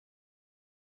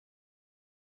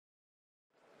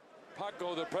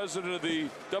Paco, the president of the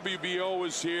WBO,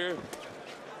 is here.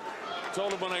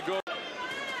 Told him when I go,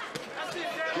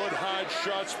 good hard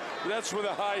shots. That's where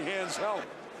the high hands help.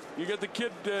 You get the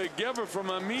kid Gever from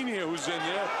Armenia who's in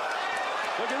there.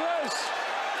 Look at this.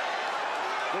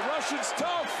 The Russian's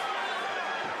tough.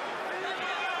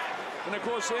 And of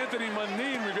course, Anthony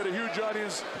Mundine, we've got a huge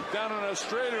audience down in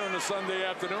Australia on a Sunday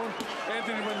afternoon.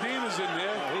 Anthony Mundine is in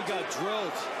there. He got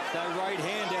drilled. That right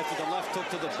hand after the left hook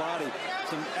to the body.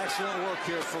 Some excellent work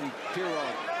here from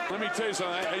Pirog. Let me tell you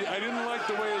something. I didn't like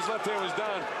the way his left hand was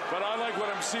down, but I like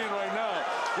what I'm seeing right now.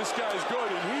 This guy's good,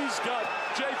 and he's got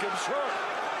Jacobs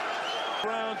hurt.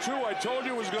 Round two, I told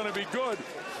you it was going to be good.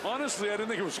 Honestly, I didn't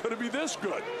think it was going to be this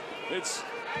good. It's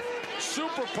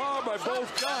super power by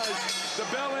both guys. The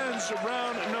bell ends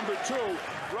round number two.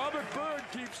 Robert Bird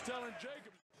keeps telling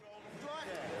Jacobs.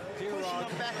 Pirog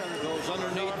goes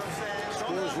underneath,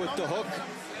 scores with the hook.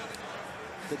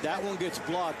 That one gets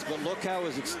blocked, but look how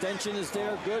his extension is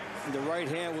there. Good. And the right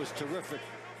hand was terrific.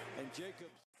 And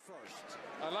Jacobs first.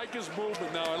 I like his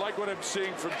movement now. I like what I'm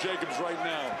seeing from Jacobs right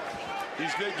now.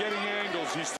 He's getting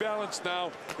angles. He's balanced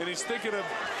now, and he's thinking of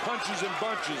punches and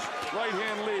bunches. Right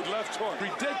hand lead, left hook.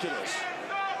 Ridiculous.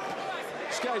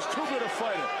 This guy's too good a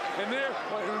fighter. And there,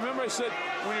 remember I said,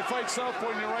 when you fight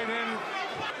southpaw in your right hand,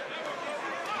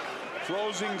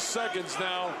 closing seconds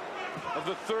now of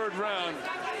the third round.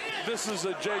 This is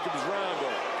a Jacobs round,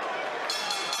 though.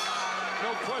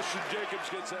 No question Jacobs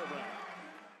gets that round.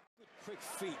 Quick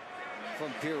feet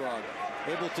from Pirog.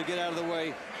 Able to get out of the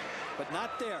way, but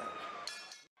not there.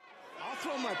 I'll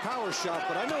throw my power shot,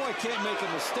 but I know I can't make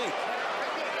a mistake.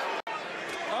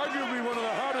 Arguably one of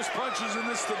the hardest punches in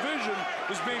this division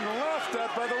is being laughed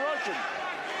at by the Russian.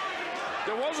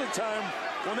 There was a time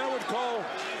when they would call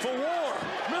for war.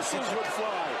 Missiles would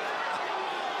fly.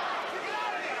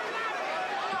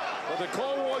 But the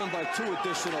Cold War by 2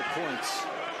 additional points.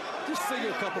 Just figure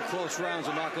a couple close rounds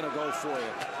are not going to go for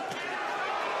you.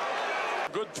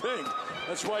 Good thing.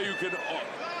 That's why you can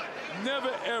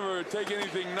never, ever take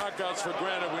anything knockouts for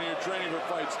granted when you're training for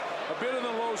fights. A bit on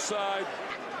the low side.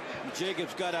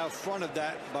 Jacobs got out front of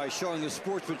that by showing his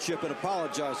sportsmanship and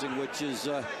apologizing, which is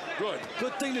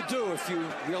good thing to do if you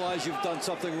realize you've done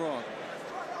something wrong.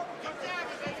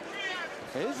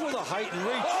 Here's where the height and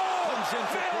reach comes in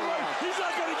for Pirog. He's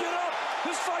not going to get up.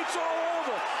 This fight's all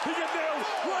over. He got nailed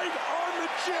right on the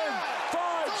chin.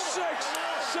 5, 6,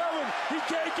 7. He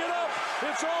can't get up.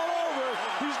 It's all over.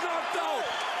 He's knocked out.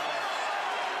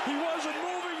 He wasn't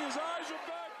moving. His eyes are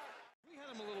back. We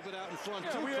had him a little bit out in front,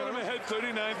 yeah, too. We had him ahead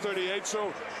 39-38.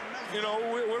 So, you know,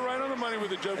 we're right on the money with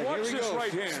the judge. Watch this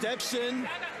right hand. Steps in.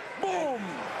 Boom.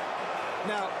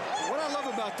 Now, what I love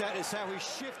about that is how he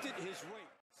shifted his weight.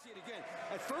 See it again.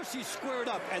 At first he squared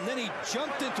up, and then he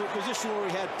jumped into a position where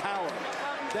he had power.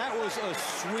 That was a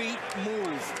sweet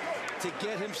move to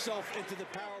get himself into the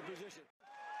power position.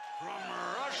 From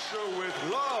Russia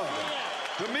with love,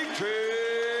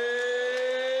 Dmitry